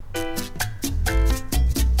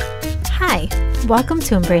Welcome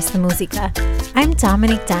to Embrace the Música. I'm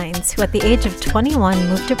Dominique Dines, who at the age of 21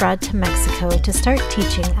 moved abroad to Mexico to start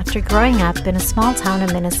teaching after growing up in a small town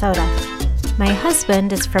in Minnesota. My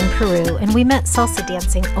husband is from Peru, and we met salsa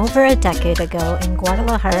dancing over a decade ago in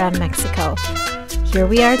Guadalajara, Mexico. Here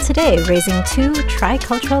we are today, raising two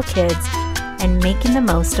tricultural kids and making the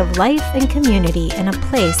most of life and community in a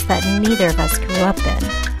place that neither of us grew up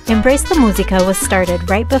in. Embrace the Música was started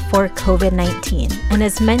right before COVID-19 and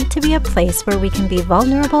is meant to be a place where we can be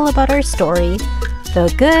vulnerable about our story,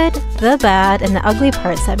 the good, the bad, and the ugly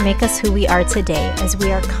parts that make us who we are today as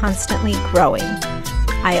we are constantly growing.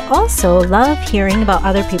 I also love hearing about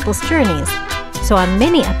other people's journeys. So on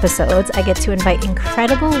many episodes, I get to invite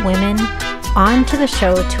incredible women onto the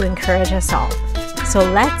show to encourage us all. So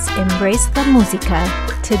let's embrace the música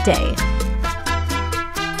today.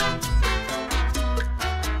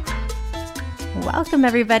 Welcome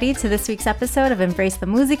everybody to this week's episode of Embrace the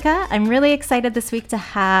Música. I'm really excited this week to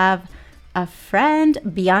have a friend,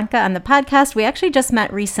 Bianca, on the podcast. We actually just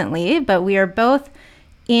met recently, but we are both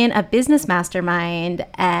in a business mastermind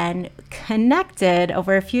and connected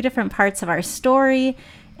over a few different parts of our story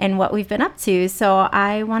and what we've been up to. So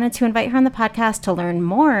I wanted to invite her on the podcast to learn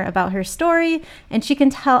more about her story, and she can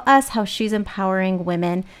tell us how she's empowering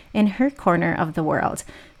women in her corner of the world.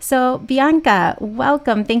 So Bianca,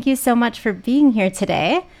 welcome. Thank you so much for being here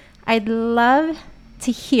today. I'd love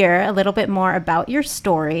to hear a little bit more about your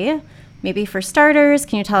story. Maybe for starters,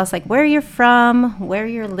 can you tell us where you're from, where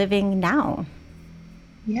you're living now?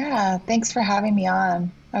 Yeah, thanks for having me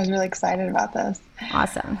on. I was really excited about this.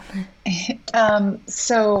 Awesome.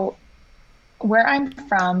 So where I'm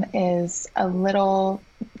from is a little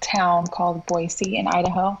town called Boise in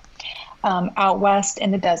Idaho, out west in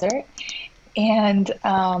the desert. And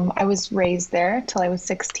I was raised there till I was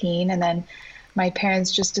 16. And then my parents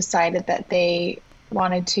just decided that they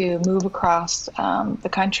wanted to move across the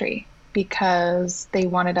country because they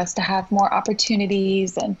wanted us to have more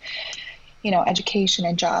opportunities and education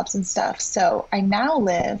and jobs and stuff. So I now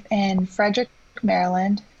live in Frederick,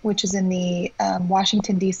 Maryland, which is in the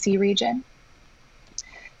Washington, D.C. region.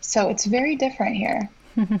 So it's very different here.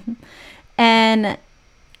 And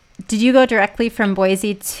did you go directly from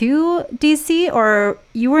Boise to D.C., or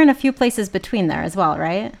you were in a few places between there as well,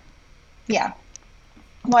 right? Yeah.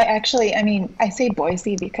 Well, I say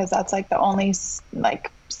Boise because that's the only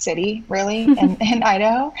city really in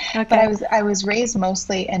Idaho. Okay. But I was raised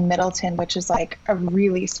mostly in Middleton, which is a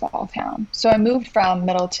really small town. So I moved from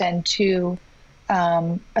Middleton to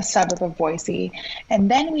a suburb of Boise,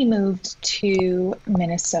 and then we moved to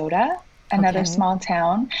Minnesota, another small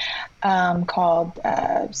town called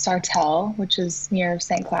Sartell, which is near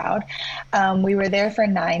St. Cloud. We were there for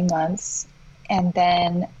 9 months, and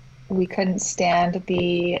then we couldn't stand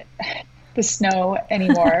the snow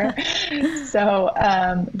anymore. So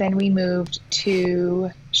then we moved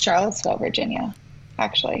to Charlottesville, Virginia,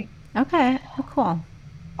 actually. Okay, oh, cool.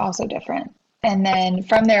 Also different. And then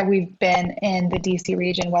from there, we've been in the DC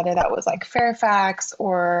region, whether that was Fairfax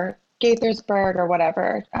or Gaithersburg or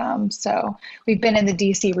whatever. So we've been in the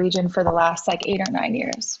DC region for the last 8 or 9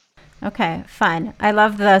 years. Okay, fun. I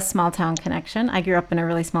love the small town connection. I grew up in a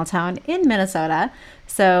really small town in Minnesota,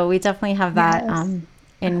 so we definitely have that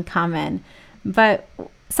in common. But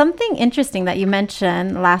something interesting that you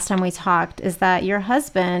mentioned last time we talked is that your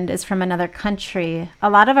husband is from another country.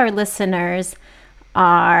 A lot of our listeners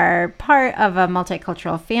are part of a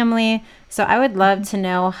multicultural family. So I would love to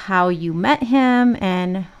know how you met him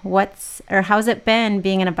and how's it been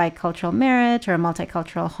being in a bicultural marriage or a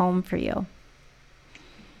multicultural home for you?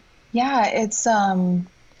 Yeah, it's I'm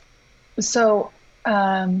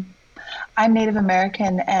Native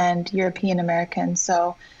American and European American,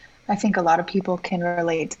 so I think a lot of people can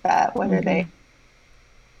relate to that, whether they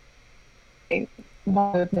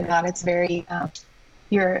want or not. It's very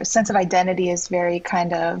your sense of identity is very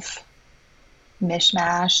kind of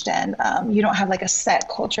mishmashed, and you don't have a set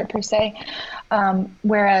culture per se.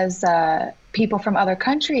 Whereas people from other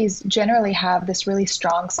countries generally have this really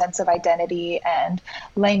strong sense of identity and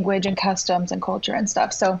language and customs and culture and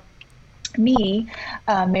stuff. So me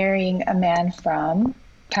marrying a man from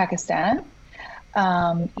Pakistan,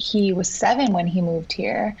 he was 7 when he moved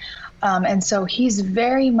here. And so he's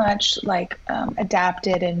very much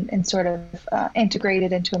adapted and sort of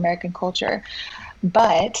integrated into American culture,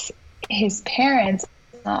 but his parents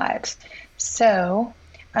not. So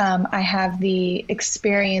I have the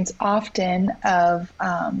experience often of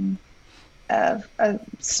a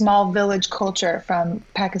small village culture from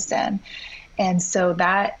Pakistan. And so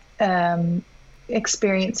that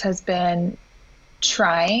experience has been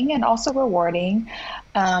trying and also rewarding.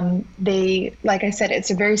 Like I said,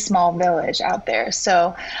 it's a very small village out there.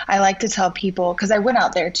 So I like to tell people, because I went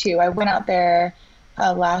out there too. I went out there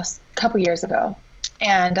last couple years ago,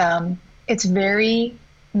 and it's very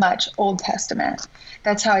much Old Testament.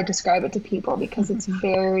 That's how I describe it to people, because it's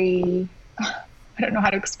very, I don't know how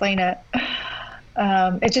to explain it.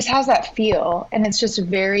 It just has that feel, and it's just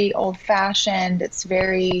very old fashioned. It's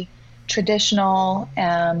very traditional.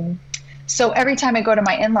 So every time I go to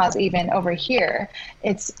my in-laws, even over here,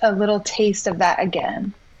 it's a little taste of that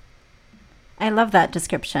again. I love that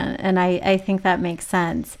description, and I think that makes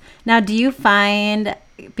sense. Now, do you find,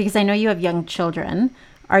 because I know you have young children,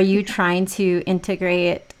 are you trying to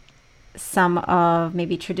integrate some of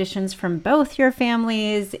maybe traditions from both your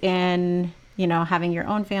families in, having your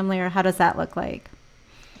own family, or how does that look like?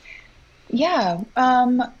 Yeah.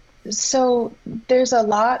 So there's a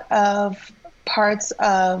lot of parts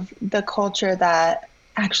of the culture that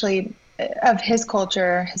actually, of his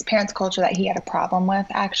culture, his parents' culture, that he had a problem with,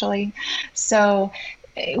 actually. So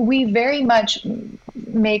we very much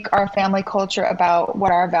make our family culture about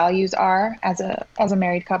what our values are as a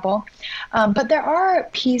married couple. But there are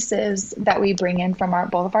pieces that we bring in from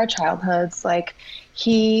both of our childhoods. Like,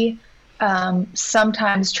 he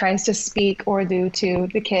sometimes tries to speak Urdu to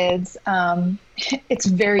the kids. It's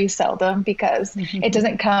very seldom, because it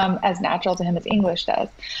doesn't come as natural to him as English does.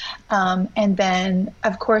 And then,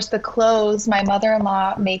 of course, the clothes. My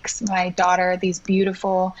mother-in-law makes my daughter these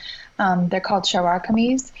beautiful, they're called shalwar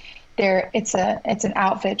kameez. It's an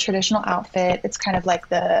outfit, traditional outfit. It's kind of like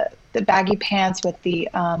the baggy pants with the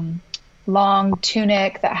long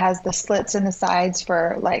tunic that has the slits in the sides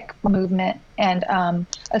for like movement, and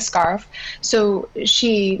a scarf. So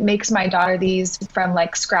she makes my daughter these from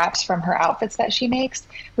like scraps from her outfits that she makes,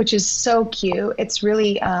 which is so cute. It's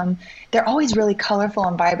really, they're always really colorful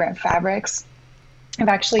and vibrant fabrics. I've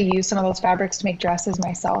actually used some of those fabrics to make dresses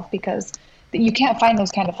myself, because you can't find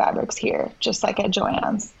those kind of fabrics here, just like at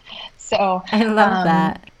Joann's. So I love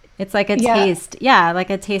that. It's like a yeah. taste.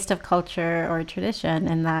 Like a taste of culture or tradition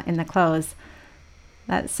in the clothes.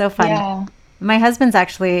 That's so fun. Yeah. My husband's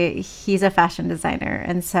he's a fashion designer,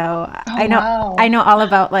 and so Oh, wow. I know all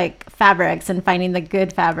about like fabrics and finding the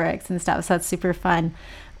good fabrics and stuff. So that's super fun.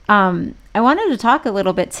 I wanted to talk a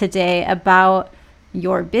little bit today about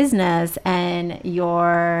your business and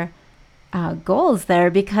your goals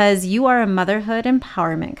there, because you are a motherhood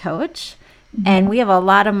empowerment coach. And we have a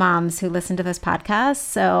lot of moms who listen to this podcast.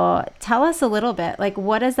 So tell us a little bit, like,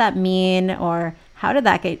 what does that mean, or how did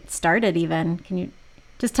that get started even? Can you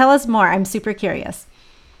just tell us more? I'm super curious.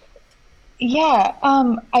 Yeah.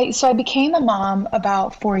 I became a mom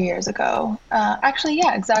about 4 years ago. Actually,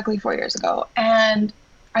 yeah, exactly 4 years ago. And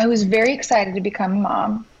I was very excited to become a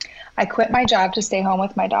mom. I quit my job to stay home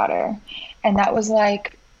with my daughter. And that was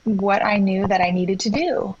like what I knew that I needed to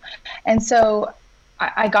do. And so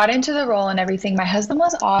I got into the role and everything. My husband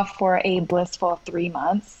was off for a blissful 3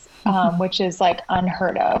 months, which is like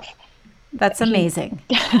unheard of. That's amazing.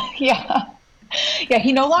 Yeah. Yeah,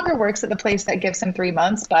 he no longer works at the place that gives him 3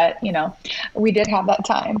 months, but we did have that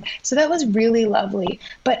time. So that was really lovely.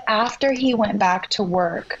 But after he went back to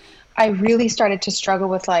work, I really started to struggle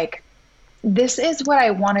with like, this is what I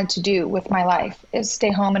wanted to do with my life, is stay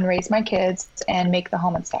home and raise my kids and make the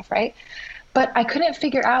home and stuff, right? But I couldn't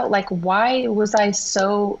figure out like, why was I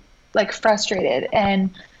so like frustrated and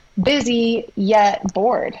busy yet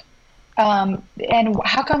bored? And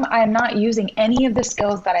how come I'm not using any of the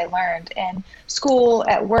skills that I learned in school,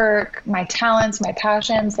 at work, my talents, my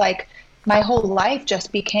passions? Like, my whole life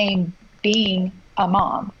just became being a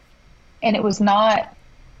mom, and it was not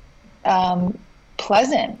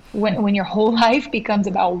pleasant when your whole life becomes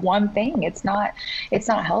about one thing. It's not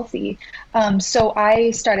healthy. So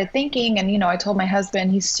I started thinking, and I told my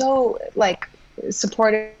husband. He's so like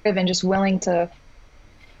supportive and just willing to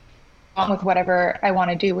on with whatever I want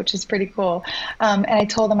to do, which is pretty cool. And I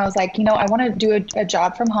told him, I was like, I want to do a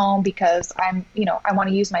job from home, because I want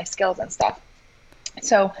to use my skills and stuff.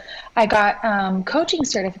 So I got coaching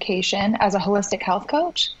certification as a holistic health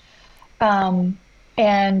coach.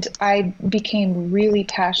 And I became really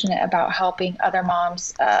passionate about helping other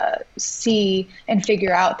moms see and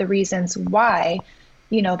figure out the reasons why,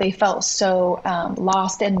 they felt so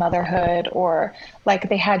lost in motherhood, or like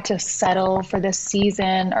they had to settle for this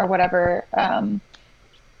season or whatever,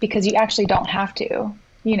 because you actually don't have to,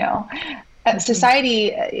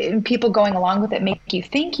 Society and people going along with it make you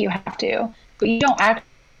think you have to, but you don't have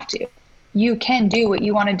to. You can do what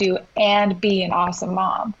you want to do and be an awesome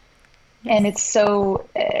mom. And Yes.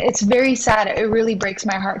 it's very sad. It really breaks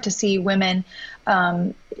my heart to see women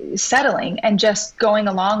um, settling and just going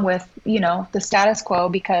along with, the status quo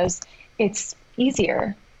because it's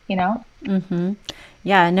easier, you know? Mm-hmm.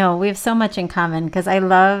 Yeah, no, we have so much in common because I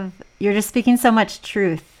love you're just speaking so much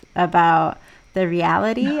truth about the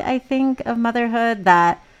reality, I think, of motherhood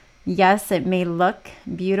that yes, it may look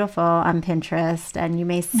beautiful on Pinterest and you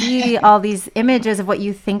may see all these images of what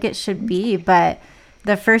you think it should be, but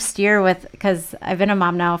the first year because I've been a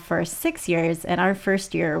mom now for 6 years and our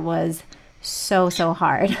first year was so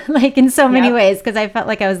hard, like in so many Yep. ways, because I felt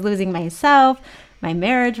like I was losing myself. My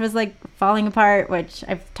marriage was like falling apart, which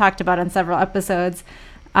I've talked about on several episodes.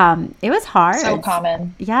 It was So hard.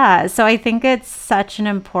 common. Yeah. So I think it's such an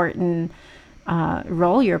important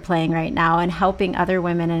role you're playing right now in helping other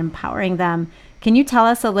women and empowering them. Can you tell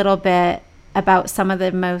us a little bit about some of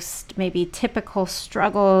the most maybe typical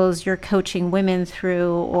struggles you're coaching women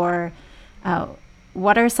through, or uh,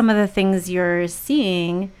 what are some of the things you're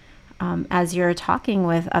seeing as you're talking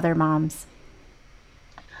with other moms?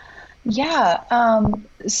 Yeah.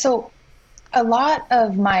 So a lot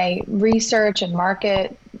of my research and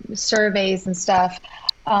market surveys and stuff,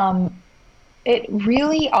 um, it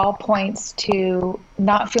really all points to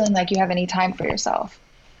not feeling like you have any time for yourself.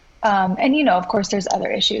 And of course, there's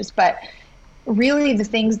other issues, but really the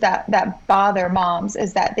things that bother moms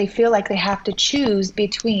is that they feel like they have to choose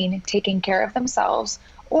between taking care of themselves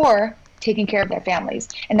or taking care of their families,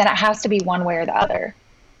 and that it has to be one way or the other.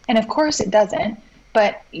 And of course, it doesn't.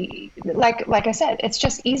 But like I said, it's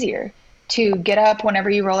just easier to get up whenever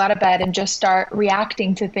you roll out of bed and just start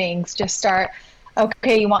reacting to things. Just start,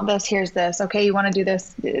 okay, you want this, here's this. Okay, you want to do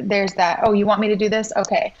this, there's that. Oh, you want me to do this?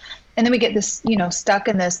 Okay. And then we get this, stuck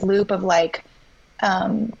in this loop of like,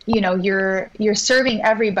 you're serving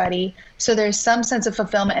everybody, so there's some sense of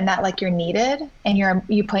fulfillment in that, like you're needed and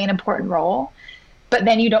you play an important role, but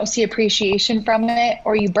then you don't see appreciation from it,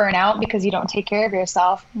 or you burn out because you don't take care of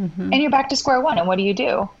yourself, Mm-hmm. and you're back to square one. And what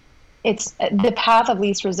do? It's the path of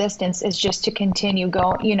least resistance is just to continue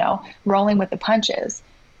going, rolling with the punches.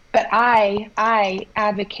 But I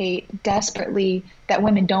advocate desperately that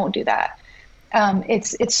women don't do that.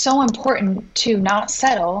 It's so important to not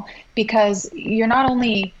settle, because you're not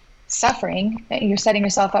only suffering, you're setting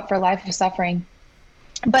yourself up for a life of suffering,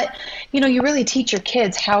 but you really teach your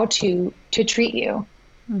kids how to treat you,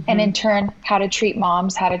 and Mm-hmm. in turn how to treat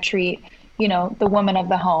moms, how to treat the woman of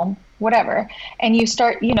the home, whatever. And you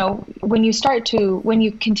start, when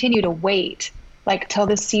you continue to wait, like till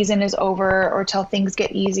this season is over or till things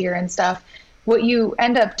get easier and stuff, what you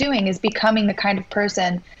end up doing is becoming the kind of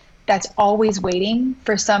person that's always waiting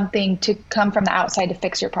for something to come from the outside to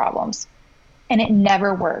fix your problems, and it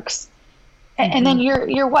never works. And Mm-hmm. then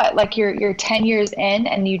you're what, like you're 10 years in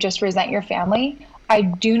and you just resent your family. I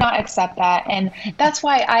do not accept that. And that's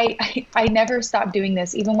why I never stopped doing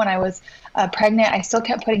this. Even when I was pregnant, I still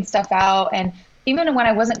kept putting stuff out. And even when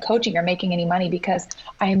I wasn't coaching or making any money, because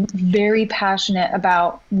I'm very passionate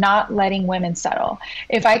about not letting women settle.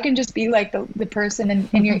 If I can just be like the person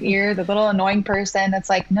in your ear, the little annoying person that's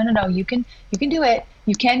like, no, no, no, you can do it.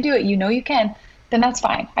 You can do it. You can. Then that's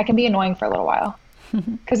fine. I can be annoying for a little while,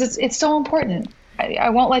 because it's so important.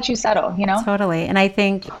 I won't let you settle. Totally. And I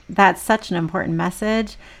think that's such an important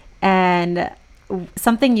message. And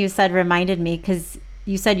something you said reminded me because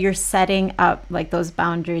you said you're setting up like those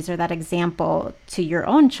boundaries or that example to your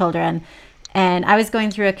own children. And I was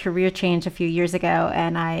going through a career change a few years ago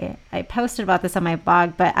and I posted about this on my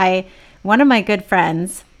blog, but one of my good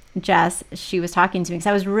friends, Jess, she was talking to me because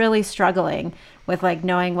I was really struggling with like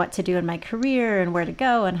knowing what to do in my career and where to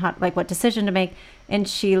go and how, like what decision to make. And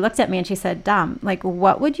she looked at me and she said, Dom, like,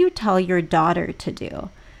 what would you tell your daughter to do?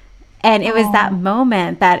 And it was that Oh,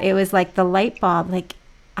 moment that it was like the light bulb, like,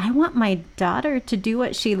 I want my daughter to do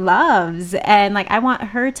what she loves. And like, I want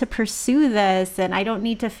her to pursue this. And I don't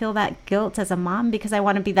need to feel that guilt as a mom because I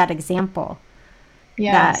want to be that example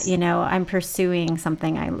that, yes. I'm pursuing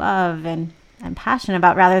something I love and I'm passionate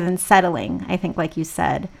about rather than settling. I think, like you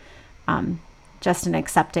said, um, just in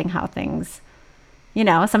accepting how things,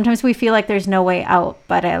 sometimes we feel like there's no way out,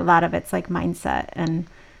 but a lot of it's like mindset and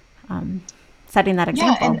um, setting that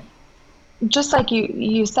Yeah, example. and just like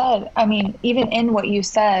you said, I mean, even in what you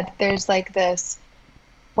said, there's like this,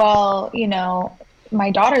 well, my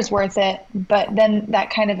daughter's worth it, but then that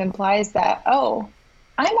kind of implies that, oh,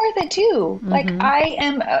 I'm worth it too. Like Mm-hmm. I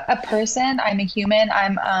am a person, I'm a human,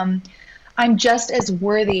 I'm just as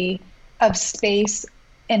worthy of space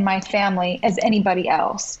in my family as anybody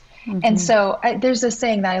else. And Mm-hmm. so there's this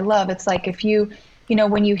saying that I love. It's like, if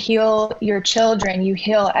when you heal your children, you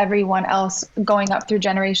heal everyone else going up through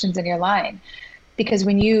generations in your line, because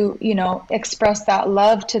when you know, express that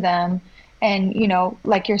love to them and, you know,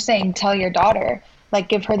 like you're saying, tell your daughter, like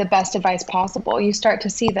give her the best advice possible, you start to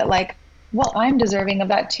see that like, well, I'm deserving of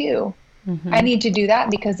that too. I need to do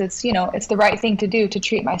that because it's, you know, it's the right thing to do to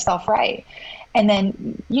treat myself right. And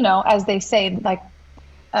then, you know, as they say, like,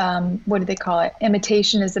 what do they call it?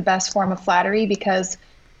 Imitation is the best form of flattery, because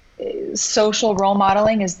social role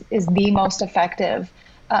modeling is the most effective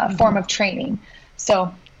form of training.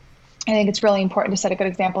 So I think it's really important to set a good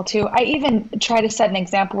example too. I even try to set an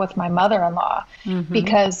example with my mother-in-law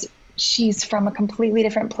because she's from a completely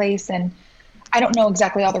different place, and I don't know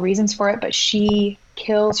exactly all the reasons for it, but she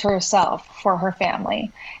kills herself for her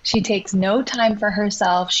family. She takes no time for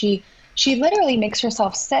herself. She literally makes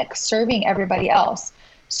herself sick serving everybody else.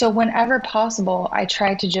 So whenever possible, I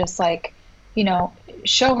try to just like, you know,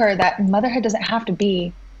 show her that motherhood doesn't have to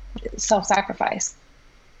be self-sacrifice.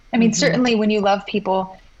 I mean, certainly when you love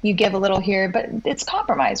people, you give a little here, but it's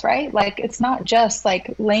compromise, right? Like it's not just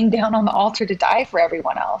like laying down on the altar to die for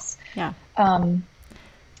everyone else. Yeah.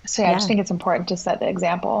 So yeah, I just think it's important to set the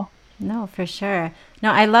example. No, for sure.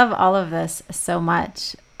 No, I love all of this so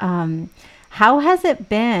much. How has it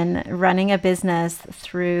been running a business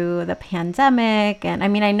through the pandemic? And I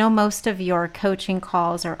mean, I know most of your coaching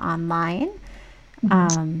calls are online.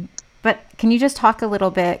 But can you just talk a little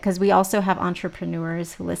bit, because we also have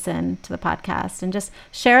entrepreneurs who listen to the podcast, and just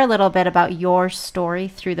share a little bit about your story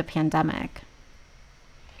through the pandemic?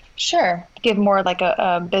 Sure. Give more like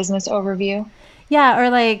a business overview. Yeah, or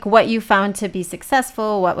like what you found to be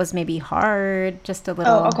successful, what was maybe hard, just a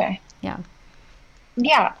little. Oh, okay. Yeah.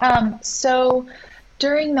 Yeah. So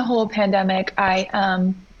during the whole pandemic,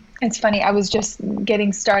 it's funny, I was just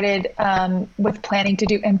getting started with planning to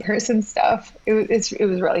do in-person stuff. It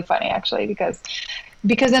was really funny actually, because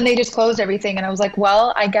then they just closed everything, and I was like,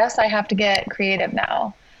 well, I guess I have to get creative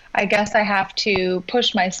now. I guess I have to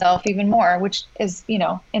push myself even more, which is, you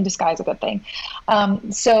know, in disguise a good thing.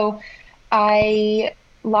 So I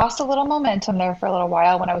lost a little momentum there for a little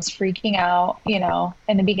while when I was freaking out, you know,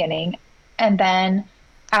 in the beginning. And then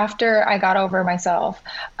after I got over myself,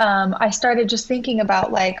 I started just thinking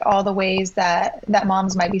about like all the ways that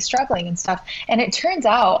moms might be struggling and stuff. And it turns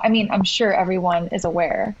out, I mean, I'm sure everyone is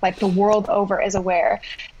aware, like the world over is aware,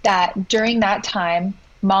 that during that time,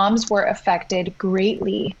 moms were affected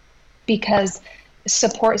greatly because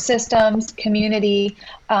support systems, community,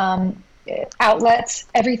 outlets,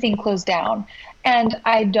 everything closed down. And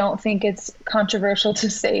I don't think it's controversial to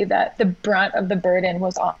say that the brunt of the burden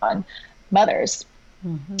was on mothers.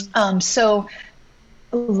 So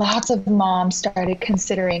lots of moms started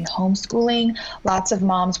considering homeschooling. Lots of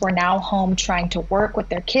moms were now home trying to work with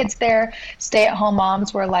their kids there. Stay-at-home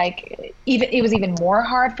moms were like, it was even more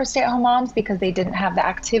hard for stay-at-home moms because they didn't have the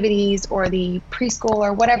activities or the preschool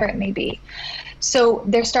or whatever it may be. So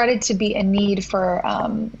there started to be a need for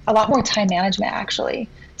a lot more time management, actually.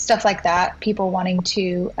 Stuff like that, people wanting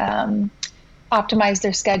to optimize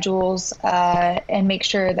their schedules and make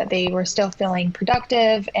sure that they were still feeling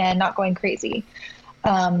productive and not going crazy.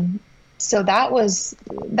 So that was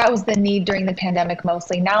the need during the pandemic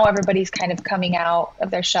mostly. Now everybody's kind of coming out of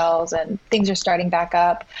their shells and things are starting back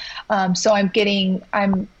up. So I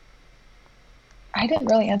didn't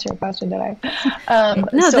really answer your question, did I?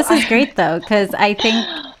 No, so this is great though, because I think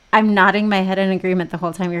I'm nodding my head in agreement the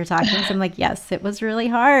whole time you were talking. So I'm like, yes, it was really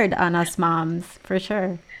hard on us moms for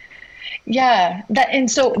sure. Yeah,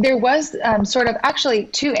 and so there was sort of, actually,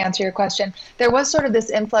 to answer your question, there was sort of this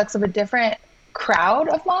influx of a different crowd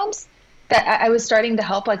of moms that I was starting to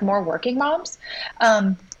help, like more working moms.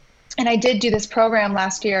 And I did do this program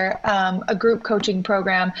last year, a group coaching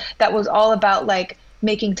program that was all about like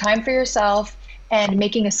making time for yourself and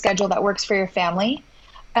making a schedule that works for your family.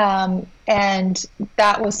 And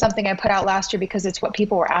that was something I put out last year because it's what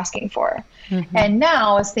people were asking for. And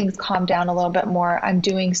now as things calm down a little bit more, I'm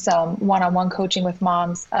doing some one-on-one coaching with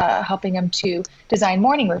moms, helping them to design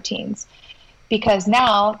morning routines. Because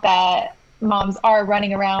now that moms are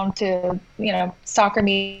running around to, you know, soccer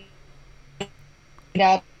meetups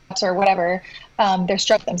or whatever, they're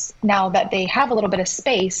struggling. Now that they have a little bit of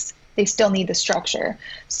space, they still need the structure.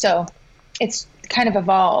 So it's kind of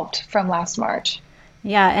evolved from last March.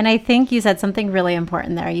 Yeah. And I think you said something really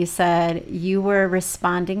important there. You said you were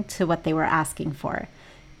responding to what they were asking for.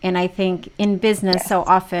 And I think in business, so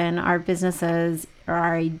often our businesses or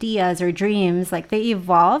our ideas or dreams, like they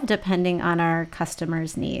evolve depending on our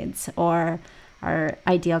customers' needs or our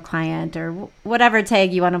ideal client or whatever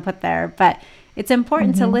tag you want to put there. But it's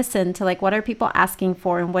important to listen to like, what are people asking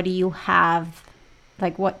for and what do you have?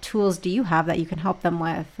 Like, what tools do you have that you can help them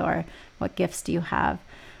with, or what gifts do you have?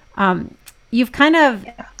 You've kind of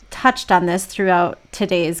touched on this throughout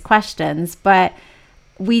today's questions, but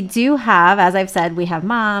we do have, as I've said, we have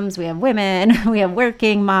moms, we have women, we have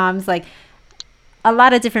working moms, like a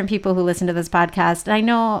lot of different people who listen to this podcast. And I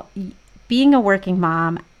know being a working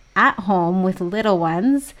mom at home with little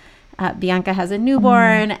ones, Bianca has a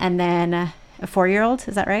newborn and then a 4-year-old.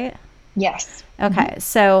 Is that right? Yes. Okay.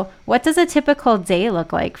 So what does a typical day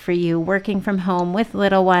look like for you working from home with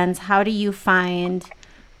little ones? How do you find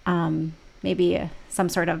maybe some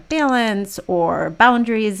sort of balance or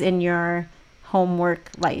boundaries in your homework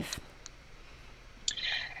life?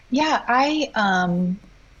 Yeah,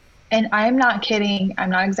 and I'm not kidding, I'm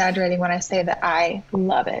not exaggerating when I say that I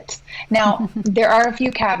love it. Now, there are a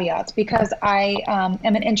few caveats because I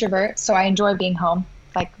am an introvert, so I enjoy being home,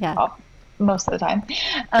 like most of the time.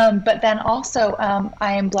 But then also,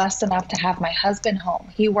 I am blessed enough to have my husband home.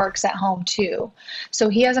 He works at home too. So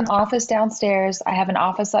he has an office downstairs. I have an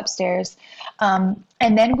office upstairs. And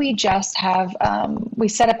then we just have, we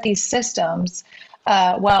set up these systems.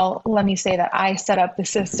 Well, let me say that I set up the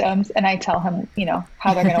systems and I tell him,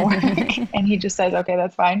 how they're going to work. And he just says, okay,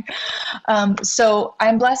 that's fine. So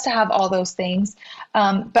I'm blessed to have all those things.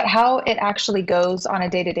 But how it actually goes on a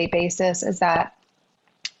day-to-day basis is that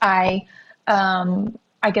I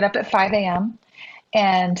get up at 5 a.m.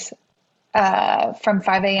 and from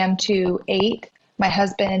 5 a.m. to 8, my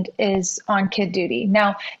husband is on kid duty.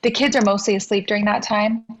 Now, the kids are mostly asleep during that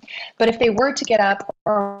time, but if they were to get up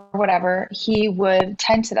or whatever, he would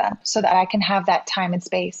tend to them so that I can have that time and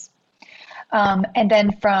space. And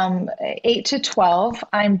then from 8 to 12,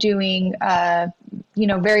 I'm doing,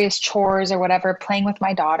 various chores or whatever, playing with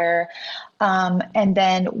my daughter. And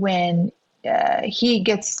then when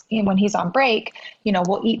when he's on break,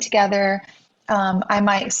 we'll eat together. I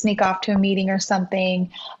might sneak off to a meeting or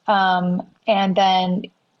something. And then,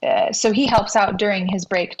 so he helps out during his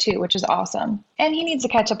break too, which is awesome. And he needs to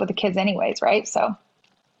catch up with the kids anyways, right? So,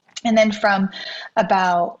 and then from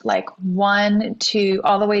about 1 to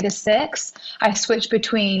all the way to 6, I switch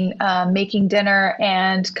between making dinner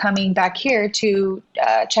and coming back here to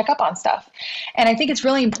check up on stuff. And I think it's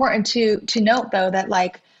really important to note though, that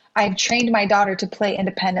I've trained my daughter to play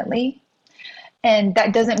independently. And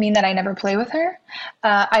that doesn't mean that I never play with her.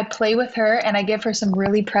 I play with her and I give her some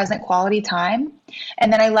really present quality time.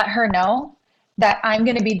 And then I let her know that I'm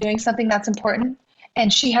going to be doing something that's important.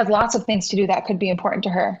 And she has lots of things to do that could be important to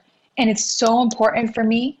her. And it's so important for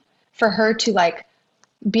me, for her to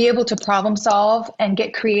be able to problem solve and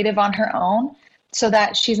get creative on her own so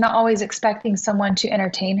that she's not always expecting someone to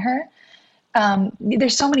entertain her.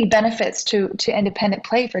 There's so many benefits to independent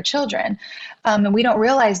play for children. And we don't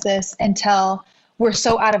realize this until we're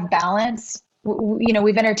so out of balance.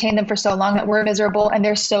 We've entertained them for so long that we're miserable and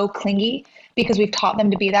they're so clingy because we've taught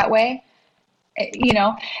them to be that way,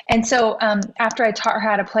 And so after I taught her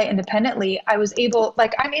how to play independently, I'm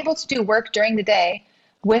able to do work during the day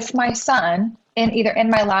with my son either in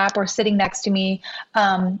my lap or sitting next to me,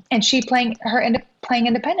 and she playing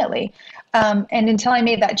independently. And until I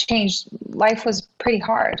made that change, life was pretty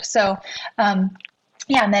hard. So,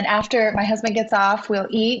 and then after my husband gets off, we'll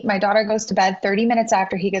eat. My daughter goes to bed 30 minutes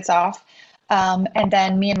after he gets off. And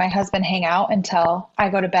then me and my husband hang out until I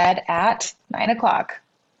go to bed at 9 o'clock.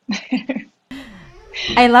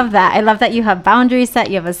 I love that. I love that you have boundaries set.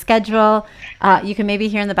 You have a schedule. You can maybe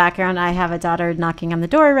hear in the background, I have a daughter knocking on the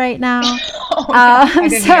door right now.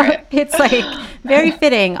 It's very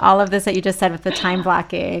fitting, all of this that you just said with the time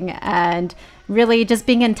blocking and really just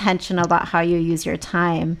being intentional about how you use your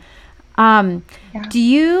time.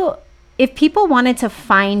 If people wanted to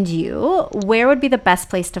find you, where would be the best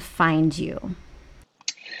place to find you?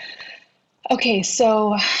 Okay,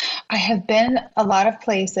 so I have been a lot of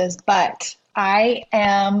places, but I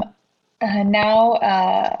am now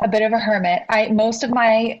a bit of a hermit.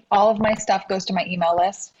 All of my stuff goes to my email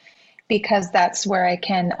list because that's where I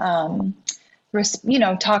can,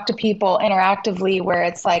 talk to people interactively, where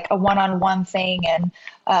it's a one-on-one thing, and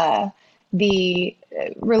the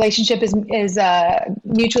relationship is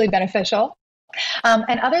mutually beneficial.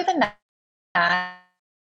 And other than that,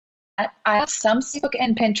 I have some Facebook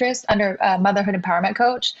and Pinterest under Motherhood Empowerment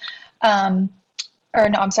Coach.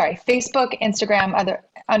 Facebook, Instagram,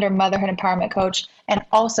 under Motherhood Empowerment Coach, and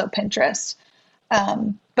also Pinterest.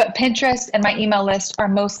 But Pinterest and my email list are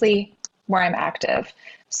mostly where I'm active.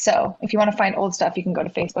 So if you want to find old stuff, you can go to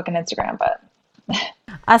Facebook and Instagram, but.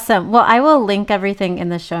 Awesome. Well, I will link everything in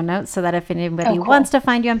the show notes so that if anybody wants to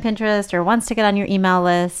find you on Pinterest or wants to get on your email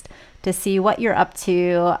list to see what you're up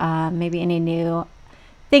to, maybe any new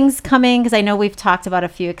things coming, because I know we've talked about a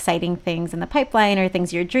few exciting things in the pipeline or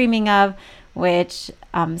things you're dreaming of. which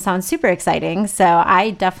sounds super exciting. So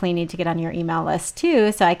I definitely need to get on your email list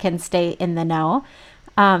too, so I can stay in the know.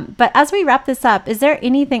 But as we wrap this up, is there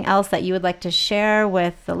anything else that you would like to share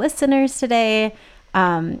with the listeners today?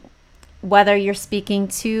 Whether you're speaking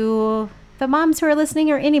to the moms who are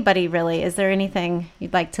listening or anybody really, is there anything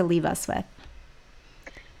you'd like to leave us with?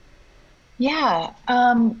 Yeah.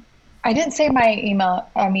 I didn't say my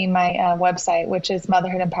my website, which is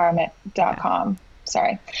motherhoodempowerment.com.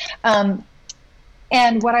 Sorry.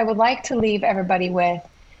 And what I would like to leave everybody with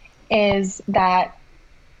is that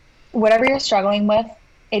whatever you're struggling with,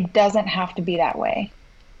 it doesn't have to be that way.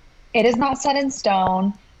 It is not set in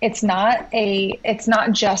stone. It's not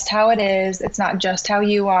just how it is. It's not just how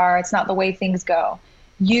you are. It's not the way things go.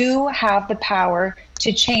 You have the power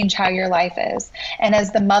to change how your life is. And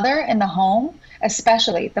as the mother in the home,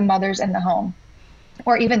 especially the mothers in the home,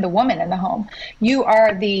 or even the woman in the home, you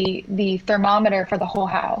are the thermometer for the whole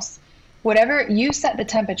house. Whatever you set the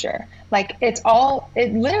temperature, like it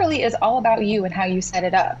literally is all about you and how you set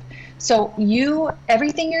it up. So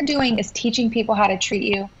everything you're doing is teaching people how to treat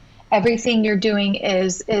you. Everything you're doing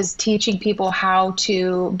is teaching people how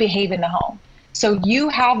to behave in the home. So you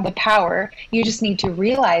have the power. You just need to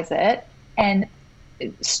realize it and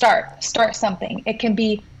start something. It can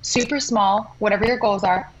be super small, whatever your goals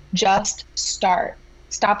are, just start.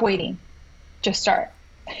 Stop waiting. Just start.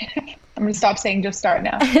 I'm going to stop saying just start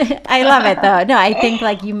now. I love it though. No, I think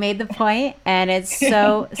like you made the point and it's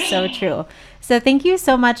so true. So thank you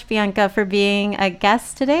so much, Bianca, for being a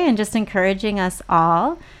guest today and just encouraging us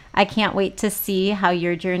all. I can't wait to see how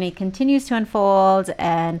your journey continues to unfold,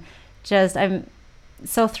 and I'm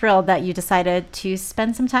so thrilled that you decided to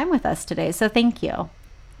spend some time with us today. So thank you.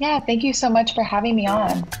 Yeah, thank you so much for having me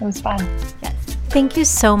on. It was fun. Yes. Thank you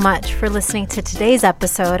so much for listening to today's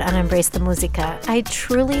episode on Embrace the Música. I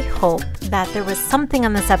truly hope that there was something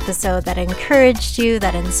on this episode that encouraged you,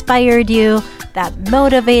 that inspired you, that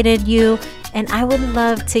motivated you, and I would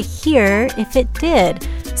love to hear if it did.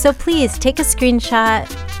 So please take a screenshot,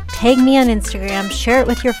 tag me on Instagram, share it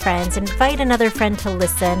with your friends, invite another friend to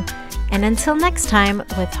listen, and until next time,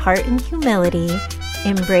 with heart and humility,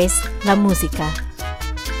 embrace la música.